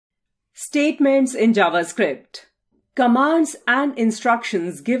Statements in JavaScript. Commands and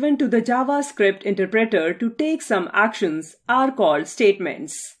instructions given to the JavaScript interpreter to take some actions are called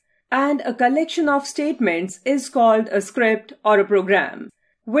statements. And a collection of statements is called a script or a program.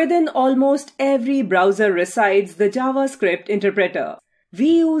 Within almost every browser resides the JavaScript interpreter.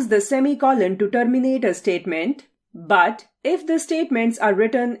 We use the semicolon to terminate a statement, but if the statements are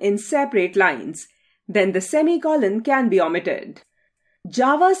written in separate lines, then the semicolon can be omitted.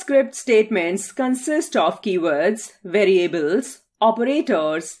 JavaScript statements consist of keywords, variables,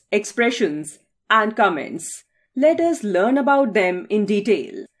 operators, expressions, and comments. Let us learn about them in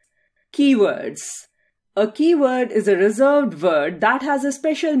detail. Keywords. A keyword is a reserved word that has a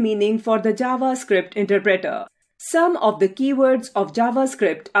special meaning for the JavaScript interpreter. Some of the keywords of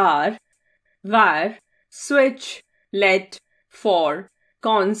JavaScript are var, switch, let, for,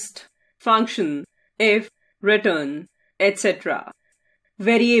 const, function, if, return, etc.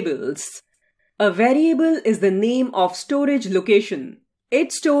 Variables. A variable is the name of storage location.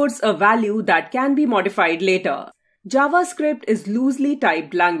 It stores a value that can be modified later. JavaScript is loosely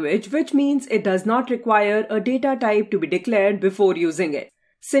typed language, which means it does not require a data type to be declared before using it.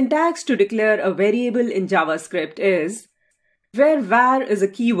 Syntax to declare a variable in JavaScript is: where var is a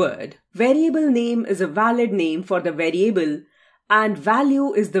keyword, variable name is a valid name for the variable, and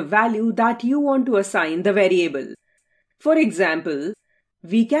value is the value that you want to assign the variable. For example,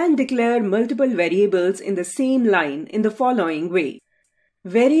 we can declare multiple variables in the same line in the following way.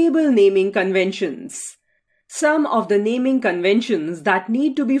 Variable naming conventions. Some of the naming conventions that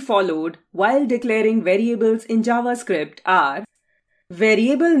need to be followed while declaring variables in JavaScript are: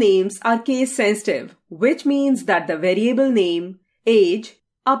 variable names are case sensitive, which means that the variable name age,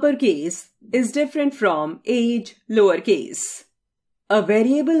 uppercase, is different from age, lowercase. A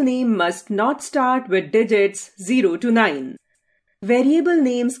variable name must not start with digits 0 to 9. Variable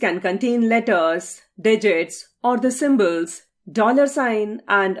names can contain letters, digits, or the symbols $,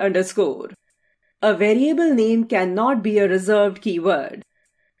 and underscore. A variable name cannot be a reserved keyword.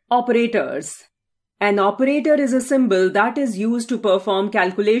 Operators. An operator is a symbol that is used to perform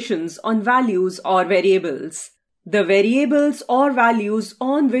calculations on values or variables. The variables or values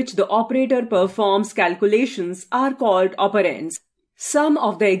on which the operator performs calculations are called operands. Some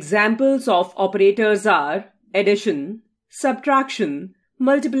of the examples of operators are addition, subtraction,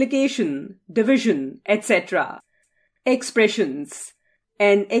 multiplication, division, etc. Expressions.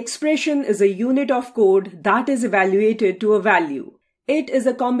 An expression is a unit of code that is evaluated to a value. It is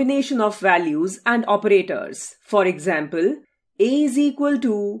a combination of values and operators. For example, A is equal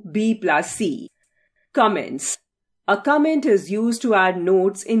to B plus C. Comments. A comment is used to add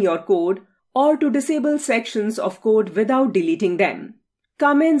notes in your code or to disable sections of code without deleting them.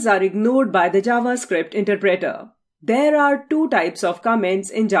 Comments are ignored by the JavaScript interpreter. There are two types of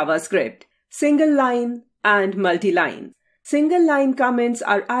comments in JavaScript: single line and multi-line. Single line comments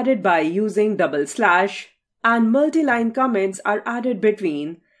are added by using // and multi-line comments are added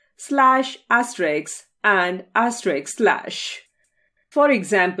between /** and */. For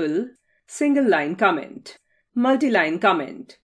example, single line comment, multi-line comment.